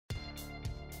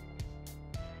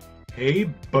Hey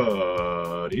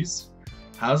buddies,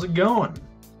 how's it going?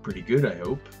 Pretty good, I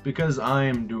hope, because I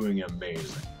am doing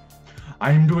amazing.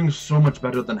 I am doing so much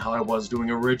better than how I was doing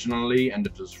originally, and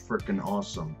it is freaking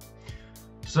awesome.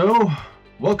 So,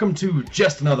 welcome to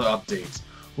Just Another Update,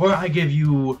 where I give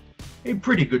you a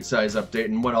pretty good size update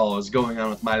on what all is going on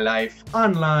with my life,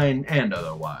 online and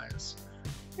otherwise.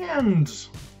 And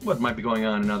what might be going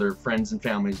on in other friends and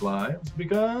family's lives,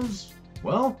 because,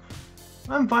 well,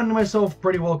 I'm finding myself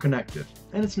pretty well connected,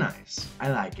 and it's nice.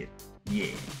 I like it. Yeah.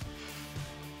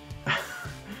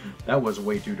 That was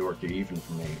way too dorky even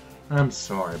for me. I'm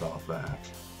sorry about that.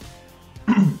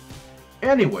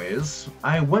 Anyways,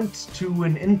 I went to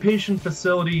an inpatient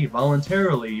facility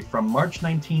voluntarily from March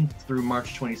 19th through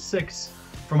March 26th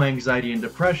for my anxiety and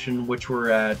depression, which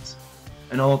were at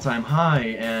an all-time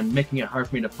high and making it hard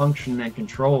for me to function and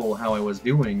control how I was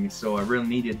doing, so I really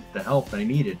needed the help that I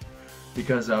needed,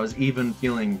 because I was even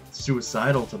feeling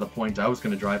suicidal to the point I was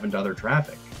going to drive into other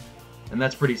traffic. And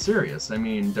that's pretty serious. I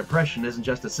mean, depression isn't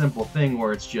just a simple thing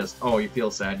where it's just, oh, you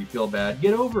feel sad, you feel bad,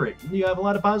 get over it, you have a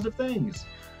lot of positive things.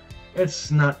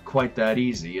 It's not quite that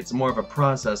easy. It's more of a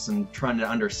process in trying to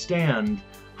understand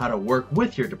how to work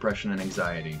with your depression and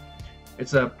anxiety.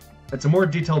 It's a more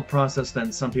detailed process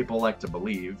than some people like to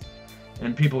believe,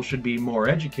 and people should be more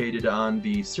educated on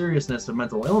the seriousness of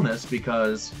mental illness,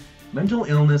 because mental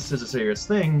illness is a serious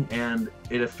thing, and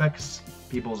it affects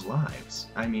people's lives.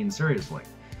 I mean, seriously.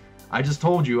 I just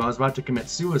told you I was about to commit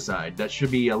suicide. That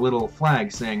should be a little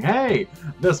flag saying, hey,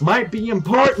 this might be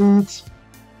important!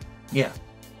 Yeah.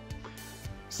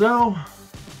 So,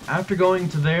 after going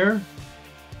to there,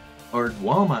 or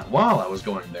while I was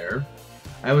going there,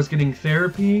 I was getting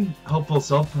therapy, helpful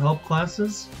self-help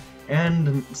classes,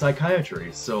 and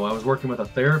psychiatry. So I was working with a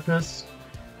therapist,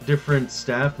 different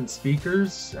staff and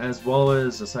speakers, as well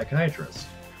as a psychiatrist.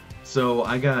 So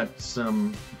I got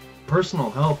some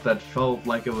personal help that felt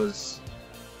like it was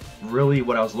really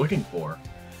what I was looking for.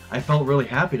 I felt really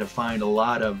happy to find a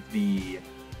lot of the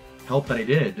help that I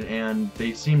did, and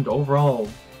they seemed overall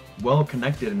well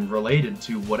connected and related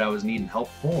to what I was needing help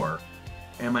for,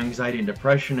 and my anxiety and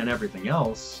depression and everything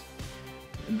else.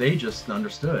 They just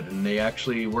understood, and they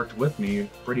actually worked with me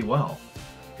pretty well,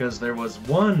 because there was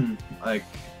one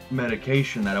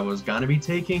medication that I was gonna be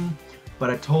taking, but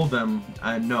I told them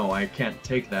no, I can't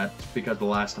take that, because the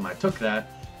last time I took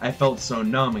that I felt so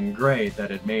numb and gray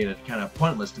that it made it kind of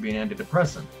pointless to be an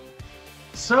antidepressant.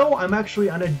 So I'm actually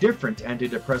on a different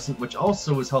antidepressant, which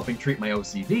also is helping treat my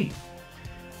OCD.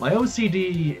 My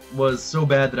OCD was so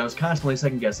bad that I was constantly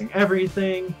second-guessing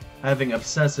everything, having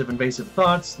obsessive invasive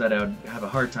thoughts that I would have a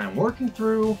hard time working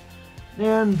through,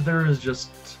 and there is just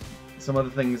some other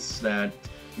things that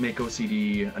make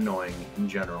OCD annoying in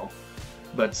general,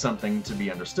 but something to be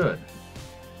understood.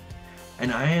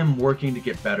 And I am working to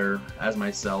get better as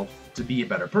myself, to be a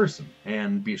better person,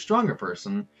 and be a stronger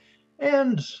person,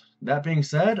 and that being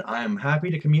said, I am happy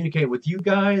to communicate with you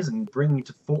guys and bring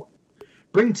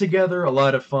together a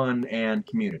lot of fun and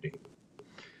community.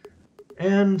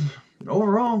 And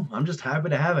overall, I'm just happy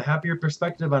to have a happier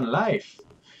perspective on life.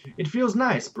 It feels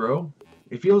nice, bro.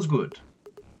 It feels good.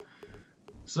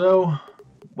 So,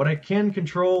 what I can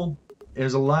control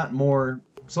is a lot more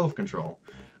self-control.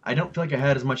 I don't feel like I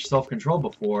had as much self-control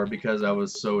before because I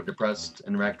was so depressed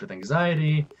and racked with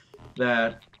anxiety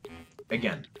that,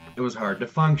 again, it was hard to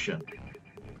function.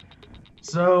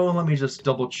 So let me just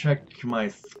double check my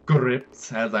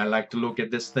scripts, as I like to look at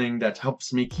this thing that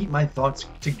helps me keep my thoughts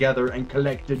together and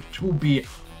collected to be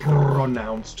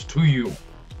pronounced to you.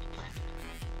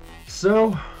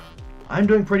 So, I'm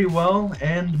doing pretty well,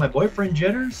 and my boyfriend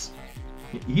Jitters,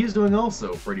 he's doing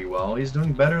also pretty well. He's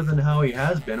doing better than how he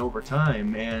has been over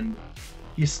time, and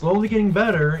he's slowly getting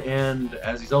better, and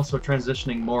as he's also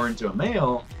transitioning more into a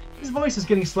male, his voice is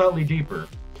getting slightly deeper.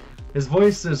 His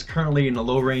voice is currently in the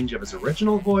low range of his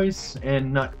original voice,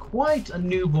 and not quite a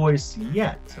new voice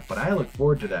yet, but I look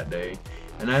forward to that day,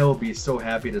 and I will be so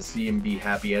happy to see him be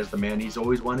happy as the man he's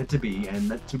always wanted to be and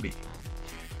meant to be.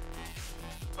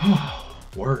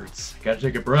 Words. Gotta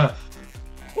take a breath.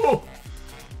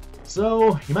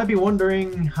 So, you might be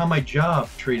wondering how my job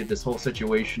treated this whole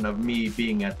situation of me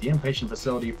being at the inpatient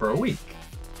facility for a week.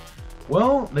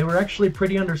 Well, they were actually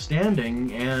pretty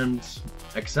understanding and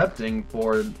accepting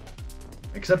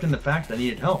the fact that I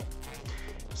needed help.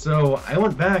 So I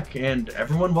went back and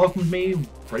everyone welcomed me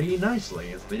pretty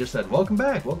nicely. They just said, welcome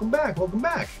back, welcome back, welcome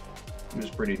back. It was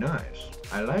pretty nice.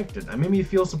 I liked it. It made me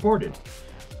feel supported.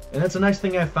 And that's a nice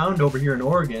thing I found over here in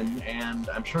Oregon, and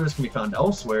I'm sure this can be found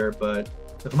elsewhere, but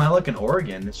with my luck in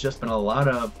Oregon, it's just been a lot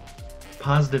of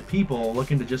positive people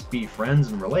looking to just be friends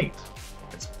and relate.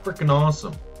 It's freaking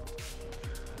awesome.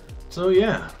 So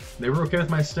yeah, they were okay with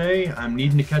my stay. I'm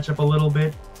needing to catch up a little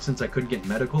bit since I couldn't get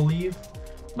medical leave.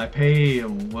 My pay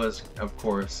was, of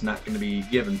course, not going to be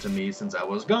given to me since I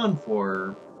was gone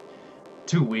for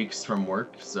 2 weeks from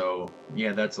work, so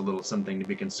yeah, that's a little something to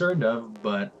be concerned of,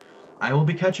 but I will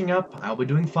be catching up. I'll be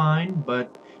doing fine,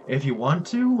 but if you want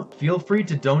to, feel free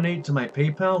to donate to my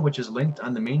PayPal, which is linked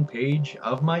on the main page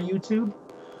of my YouTube,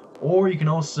 or you can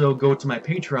also go to my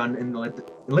Patreon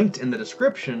linked in the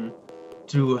description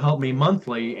to help me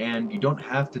monthly, and you don't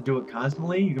have to do it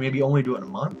constantly. You can maybe only do it a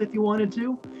month if you wanted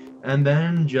to, and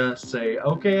then just say,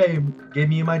 okay, give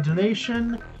me my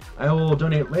donation, I will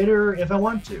donate later if I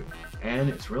want to. And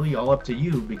it's really all up to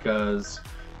you because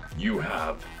you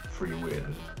have free will.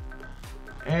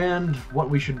 And what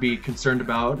we should be concerned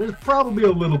about is probably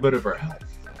a little bit of our health.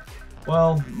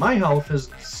 Well, my health is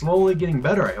slowly getting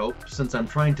better, I hope, since I'm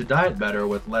trying to diet better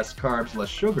with less carbs, less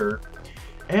sugar,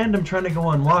 and I'm trying to go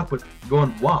on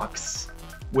walks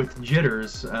with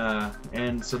Jitters,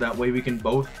 and so that way we can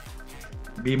both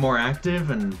be more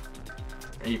active. And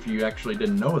if you actually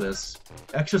didn't know this,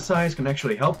 exercise can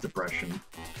actually help depression.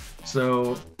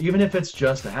 So even if it's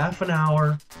just a half an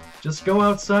hour, just go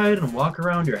outside and walk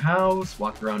around your house,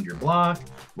 walk around your block,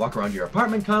 walk around your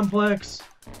apartment complex.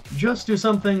 Just do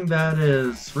something that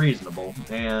is reasonable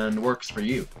and works for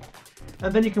you.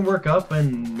 And then you can work up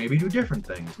and maybe do different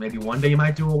things. Maybe one day you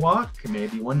might do a walk,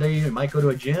 maybe one day you might go to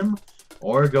a gym,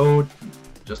 or go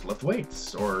just lift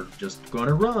weights, or just go on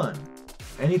a run.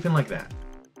 Anything like that.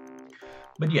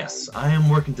 But yes, I am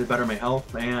working to better my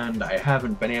health, and I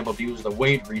haven't been able to use the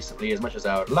weight recently as much as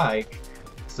I would like,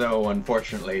 so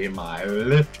unfortunately my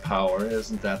lift power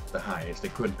isn't at the highest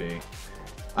it could be.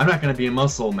 I'm not going to be a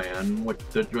muscle man with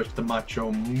the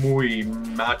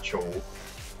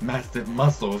massive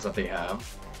muscles that they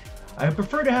have. I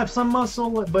prefer to have some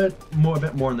muscle, but a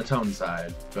bit more on the tone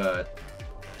side, but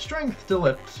strength to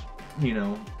lift, you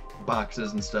know,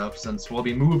 boxes and stuff, since we'll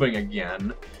be moving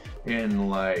again in,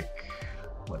 like,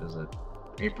 what is it,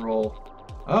 April?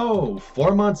 Oh,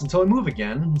 4 months until we move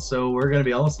again, so we're going to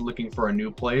be also looking for a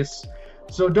new place.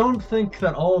 So don't think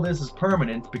that all this is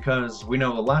permanent, because we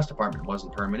know the last apartment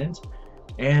wasn't permanent,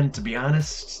 and to be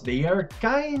honest, they are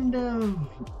kind of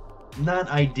not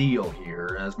ideal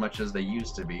here as much as they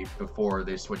used to be before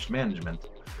they switched management.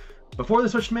 Before they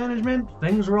switched management,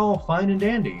 things were all fine and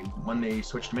dandy. When they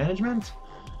switched management,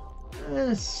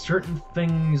 certain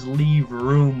things leave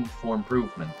room for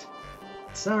improvement.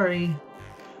 Sorry,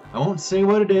 I won't say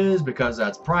what it is because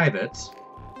that's private.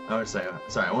 I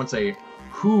won't say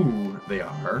who they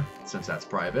are since that's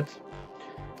private.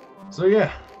 So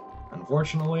yeah,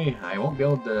 unfortunately, I won't be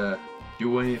able to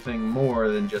do anything more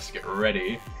than just get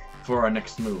ready for our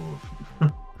next move,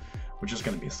 which is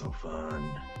gonna be so fun.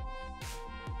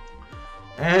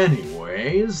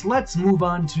 Anyways, let's move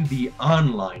on to the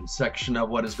online section of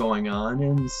what is going on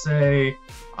and say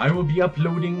I will be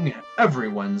uploading every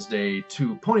Wednesday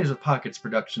to Ponies with Pockets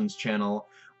Productions channel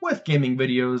with gaming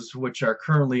videos, which are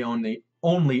currently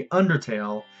only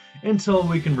Undertale until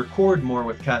we can record more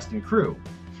with cast and crew.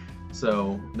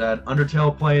 So that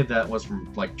Undertale play that was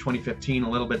from like 2015, a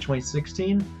little bit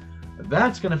 2016,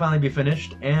 that's gonna finally be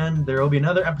finished, and there will be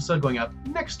another episode going up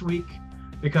next week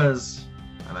because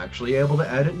I'm actually able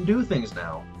to edit and do things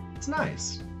now. It's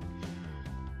nice.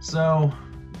 So,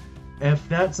 if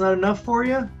that's not enough for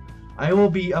you, I will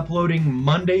be uploading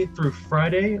Monday through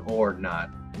Friday, or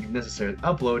not necessarily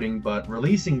uploading, but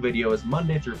releasing videos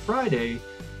Monday through Friday,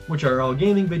 which are all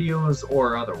gaming videos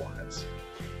or otherwise.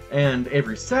 And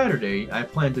every Saturday, I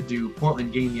plan to do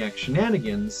Portland Gaming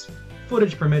Shenanigans,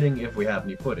 footage permitting if we have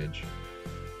any footage.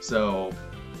 So,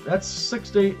 that's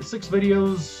 6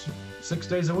 videos, 6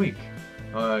 days a week.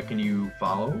 Can you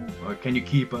follow? Or can you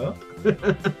keep up?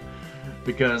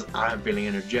 Because I'm feeling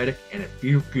energetic and it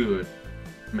feels good,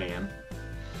 man.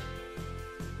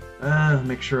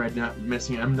 Make sure I'm not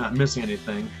missing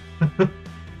anything.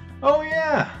 Oh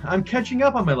yeah, I'm catching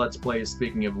up on my Let's Plays,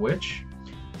 speaking of which.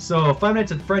 So Five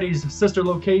Nights at Freddy's Sister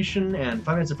Location and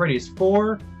Five Nights at Freddy's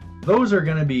 4, those are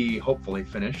gonna be hopefully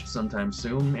finished sometime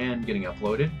soon and getting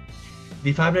uploaded.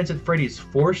 The Five Nights at Freddy's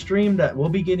 4 stream that will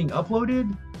be getting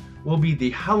uploaded will be the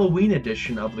Halloween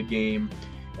edition of the game,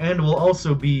 and will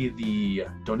also be the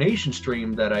donation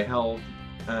stream that I held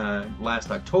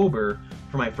last October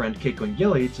for my friend Keiko and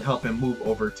Gilly to help him move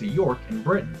over to York in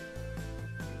Britain.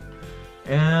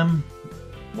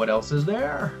 What else is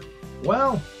there?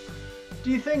 Well,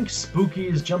 do you think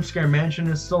Spooky's Jumpscare Mansion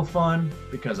is still fun?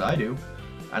 Because I do.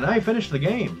 And I finished the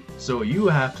game, so you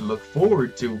have to look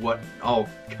forward to what all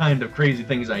kind of crazy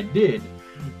things I did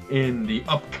in the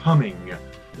upcoming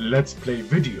Let's Play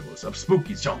videos of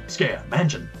Spooky's Jumpscare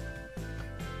Mansion.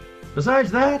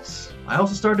 Besides that, I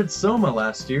also started Soma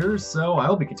last year, so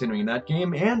I'll be continuing that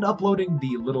game and uploading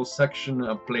the little section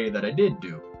of play that I did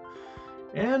do.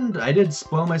 And I did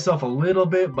spoil myself a little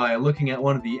bit by looking at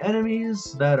one of the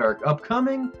enemies that are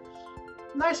upcoming.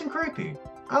 Nice and creepy.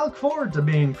 I look forward to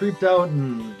being creeped out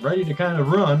and ready to kind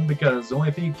of run, because the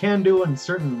only thing you can do in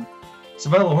certain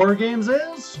survival horror games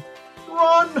is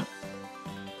run!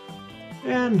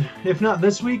 And if not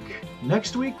this week,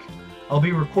 next week, I'll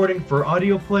be recording for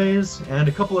audio plays and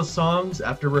a couple of songs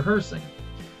after rehearsing.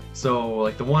 So,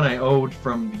 like the one I owed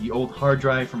from the old hard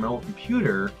drive from my old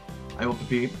computer, I will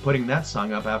be putting that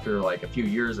song up after like a few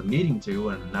years of needing to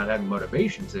and not having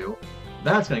motivation to.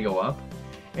 That's gonna go up.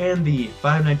 And the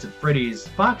Five Nights at Freddy's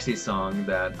Foxy song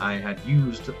that I had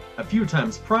used a few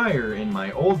times prior in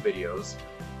my old videos,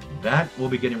 that will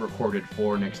be getting recorded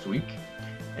for next week.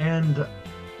 And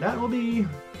that will be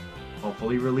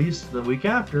hopefully released the week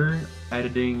after,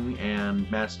 editing and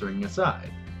mastering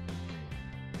aside.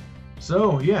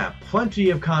 So yeah, plenty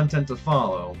of content to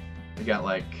follow. I got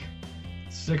like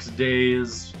 6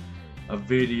 days of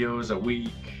videos a week.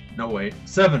 No wait,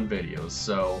 7 videos,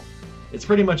 so it's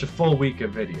pretty much a full week of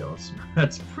videos.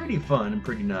 That's pretty fun and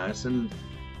pretty nice, and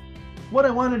what I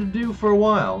wanted to do for a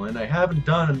while, and I haven't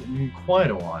done in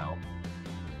quite a while.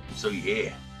 So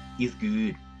yeah, it's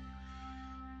good.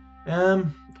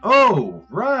 Oh,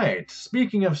 right.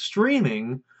 Speaking of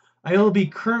streaming, I will be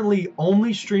currently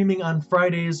only streaming on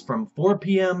Fridays from 4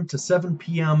 p.m. to 7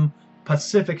 p.m.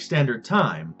 Pacific Standard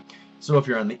Time. So if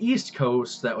you're on the East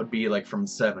Coast, that would be like from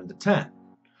 7 to 10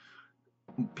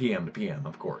 p.m. to p.m.,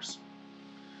 of course.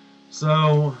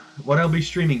 So what I'll be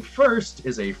streaming first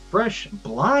is a fresh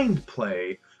blind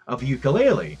play of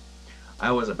Yooka-Laylee.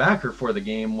 I was a backer for the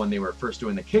game when they were first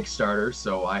doing the Kickstarter,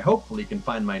 so I hopefully can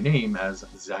find my name as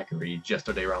Zachary Jest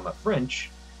Another on the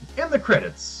French in the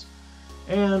credits.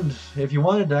 And if you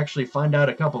wanted to actually find out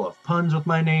a couple of puns with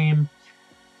my name,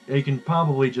 you can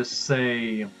probably just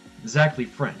say exactly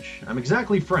French. I'm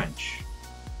exactly French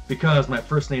because my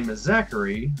first name is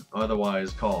Zachary,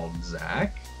 otherwise called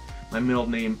Zach. My middle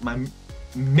name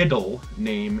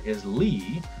is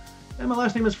Lee. And my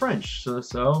last name is French,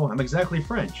 so I'm exactly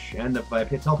French. And if I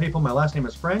tell people my last name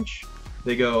is French,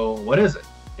 they go, what is it?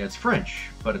 It's French,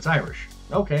 but it's Irish.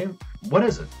 Okay, what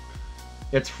is it?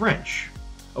 It's French.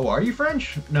 Oh, are you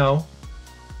French? No.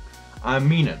 I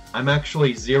mean it. I'm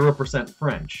actually 0%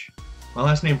 French. My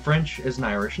last name French is an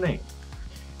Irish name.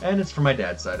 And it's from my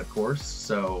dad's side, of course,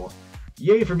 so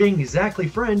yay for being exactly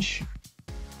French.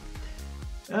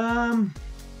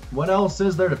 What else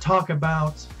is there to talk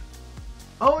about?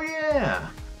 Oh yeah!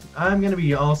 I'm gonna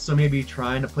be also maybe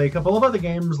trying to play a couple of other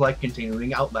games like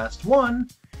continuing Outlast 1,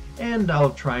 and I'll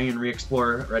try and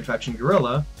re-explore Red Faction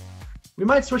Guerrilla. We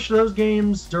might switch to those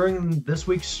games during this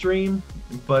week's stream,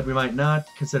 but we might not,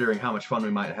 considering how much fun we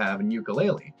might have in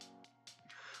Yooka-Laylee.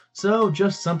 So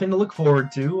just something to look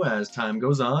forward to as time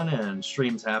goes on and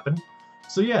streams happen.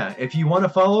 So yeah, if you want to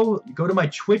follow, go to my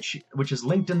Twitch, which is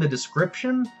linked in the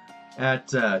description at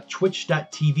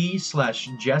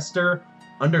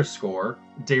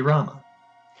twitch.tv/jester_Dayrama.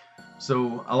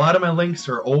 So a lot of my links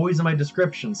are always in my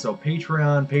description, so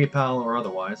Patreon, PayPal, or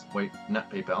otherwise, wait,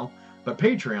 not PayPal, but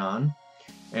Patreon,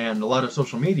 and a lot of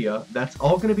social media, that's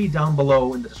all going to be down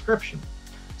below in the description.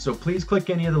 So please click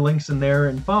any of the links in there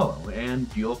and follow, and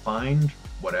you'll find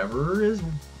whatever is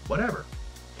whatever.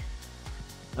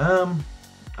 On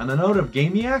the note of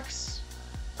Gamiacs,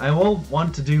 I will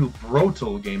want to do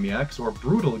Brutal Gamiacs, or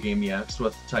Brutal Gamiacs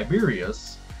with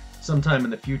Tiberius, sometime in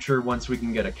the future once we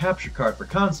can get a capture card for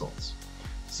consoles.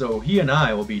 So he and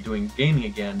I will be doing gaming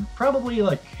again, probably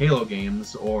like Halo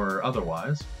games or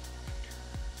otherwise.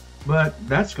 But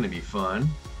that's going to be fun,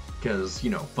 because, you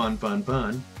know, fun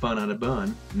on a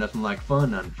bun, nothing like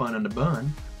fun on a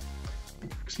bun.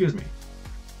 Excuse me.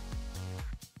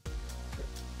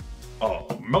 Oh,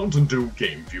 Mountain Dew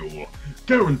Game Fuel,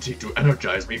 guaranteed to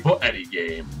energize me for any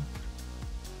game.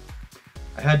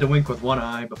 I had to wink with one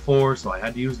eye before, so I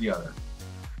had to use the other.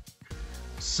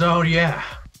 So yeah,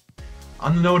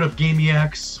 on the note of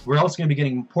Gamiacs, we're also going to be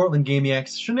getting Portland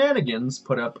Gamiacs shenanigans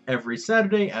put up every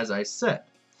Saturday, as I said.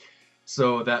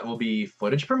 So that will be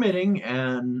footage permitting,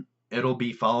 and it'll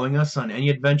be following us on any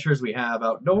adventures we have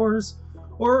outdoors,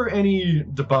 or any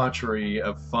debauchery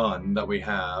of fun that we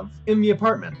have in the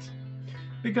apartment.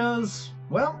 Because,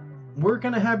 well, we're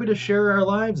kind of happy to share our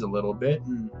lives a little bit,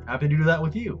 and happy to do that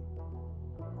with you.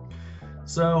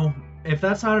 So, if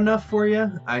that's not enough for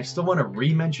you, I still want to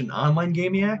re-mention online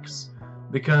Gamiacs,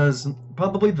 because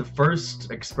probably the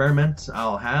first experiment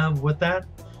I'll have with that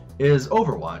is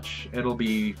Overwatch. It'll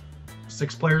be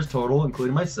 6 players total,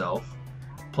 including myself,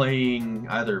 playing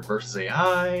either versus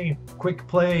AI, quick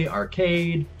play,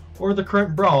 arcade, or the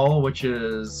current brawl, which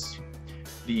is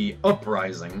the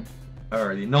Uprising,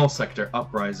 or the Null Sector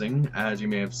Uprising, as you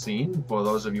may have seen, for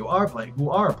those of you who are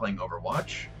playing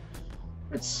Overwatch.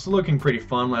 It's looking pretty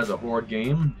fun as a horde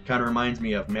game. Kind of reminds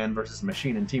me of Man vs.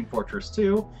 Machine and Team Fortress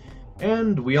 2,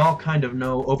 and we all kind of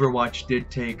know Overwatch did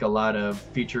take a lot of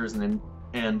features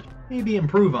and maybe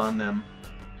improve on them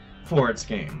for its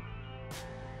game.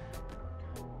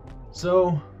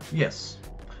 So, yes,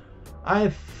 I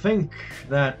think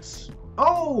that...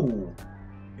 Oh!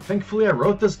 Thankfully I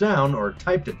wrote this down, or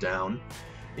typed it down.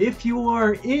 If you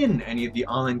are in any of the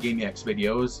Online Gaming X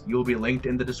videos, you'll be linked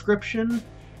in the description,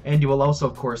 and you will also,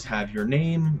 of course, have your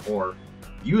name, or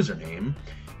username,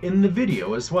 in the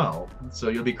video as well. So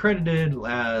you'll be credited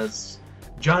as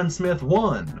John Smith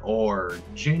 1, or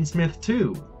Jane Smith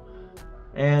 2.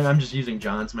 And I'm just using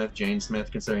John Smith, Jane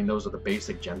Smith, considering those are the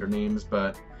basic gender names,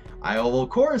 but I will, of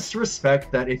course,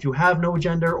 respect that if you have no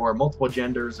gender or multiple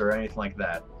genders or anything like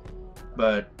that.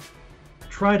 But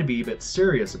try to be a bit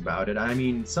serious about it. I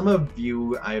mean, some of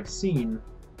you I have seen,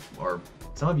 or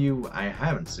some of you I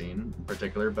haven't seen in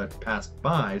particular, but passed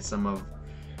by some of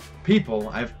people.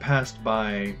 I've passed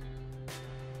by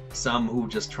some who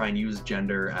just try and use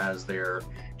gender as their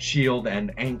shield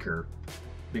and anchor,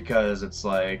 because it's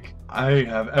like, I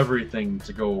have everything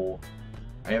to go,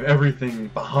 I have everything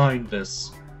behind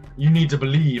this. You need to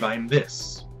believe I'm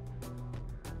this.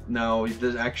 No,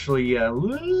 there's actually a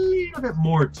little bit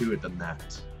more to it than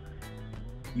that.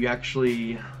 You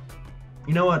actually...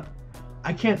 You know what?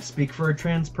 I can't speak for a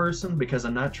trans person because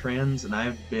I'm not trans and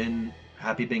I've been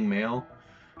happy being male.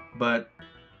 But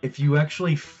if you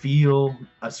actually feel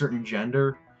a certain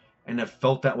gender and have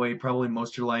felt that way probably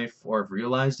most of your life or have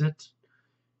realized it,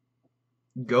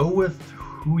 go with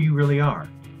who you really are.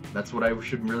 That's what I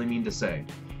should really mean to say.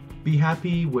 Be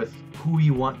happy with who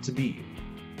you want to be.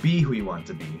 Be who you want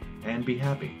to be, and be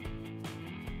happy.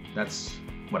 That's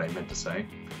what I meant to say.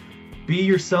 Be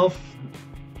yourself,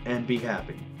 and be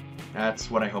happy.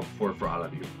 That's what I hope for all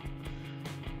of you.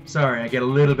 Sorry, I get a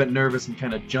little bit nervous and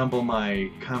kind of jumble my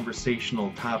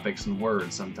conversational topics and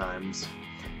words sometimes.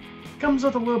 Comes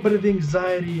with a little bit of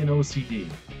anxiety and OCD.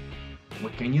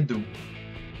 What can you do?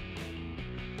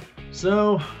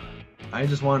 So, I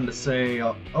just wanted to say,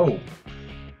 oh,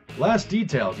 last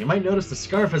details. You might notice the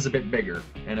scarf is a bit bigger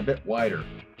and a bit wider.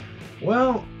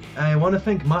 Well, I want to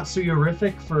thank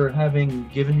Matsuyorific for having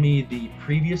given me the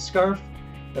previous scarf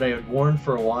that I had worn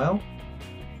for a while,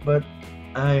 but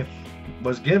I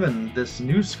was given this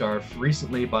new scarf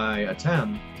recently by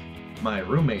Atem, my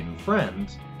roommate and friend,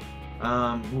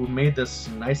 who made this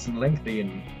nice and lengthy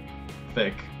and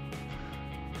thick.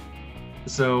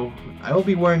 So I will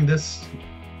be wearing this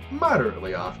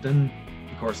moderately often,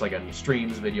 of course, like on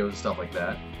streams, videos, stuff like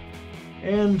that.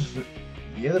 And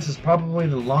yeah, this is probably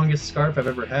the longest scarf I've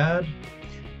ever had.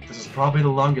 This is probably the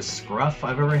longest scruff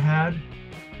I've ever had.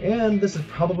 And this is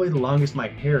probably the longest my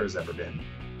hair has ever been.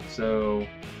 So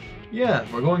yeah,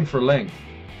 we're going for length.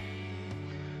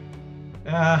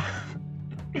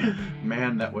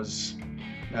 Man, that was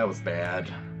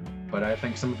bad. But I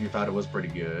think some of you thought it was pretty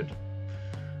good.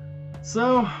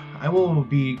 So, I will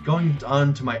be going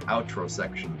on to my outro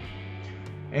section.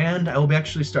 And I will be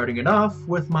actually starting it off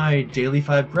with my daily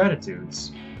 5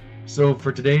 gratitudes. So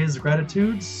for today's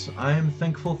gratitudes, I'm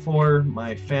thankful for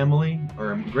my family,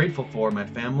 or I'm grateful for my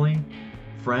family,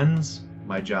 friends,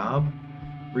 my job,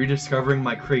 rediscovering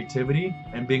my creativity,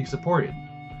 and being supported.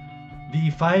 The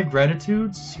 5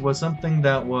 gratitudes was something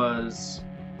that was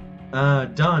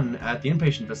done at the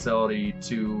inpatient facility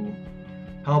to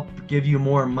help give you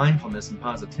more mindfulness and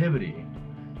positivity.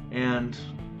 And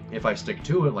if I stick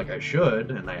to it like I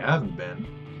should, and I haven't been,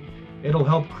 it'll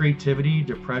help creativity,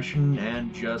 depression,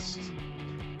 and just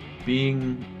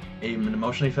being an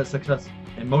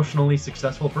emotionally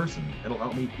successful person. It'll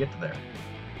help me get there.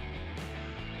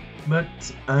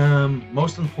 But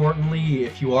most importantly,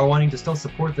 if you are wanting to still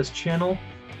support this channel,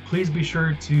 please be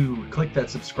sure to click that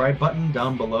subscribe button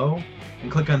down below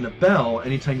and click on the bell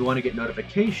anytime you want to get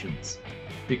notifications.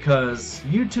 Because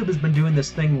YouTube has been doing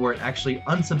this thing where it actually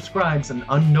unsubscribes and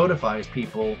unnotifies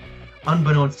people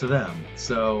unbeknownst to them.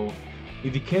 So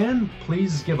if you can,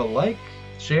 please give a like,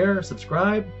 share,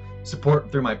 subscribe,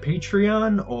 support through my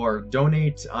Patreon, or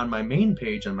donate on my main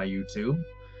page on my YouTube.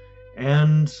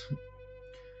 And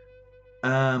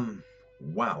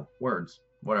wow, words.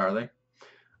 What are they?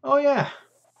 Oh yeah,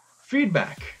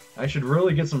 feedback. I should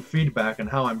really get some feedback on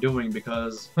how I'm doing,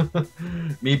 because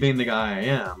me being the guy I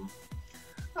am,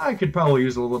 I could probably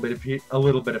use a little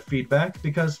bit of feedback,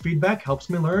 because feedback helps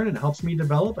me learn and helps me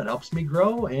develop and helps me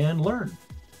grow and learn.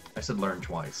 I said learn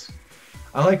twice.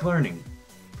 I like learning.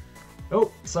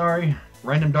 Oh, sorry.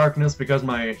 Random darkness because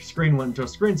my screen went into a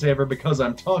screensaver because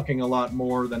I'm talking a lot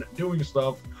more than doing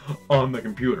stuff on the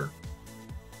computer.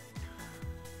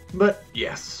 But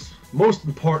yes, most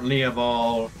importantly of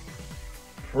all,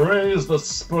 praise the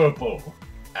Spurple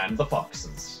and the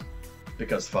foxes.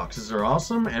 Because foxes are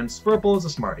awesome and Spurple is a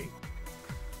smarty.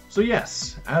 So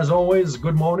yes, as always,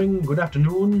 good morning, good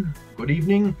afternoon, good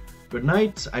evening, good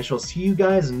night. I shall see you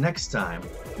guys next time.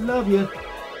 Love ya.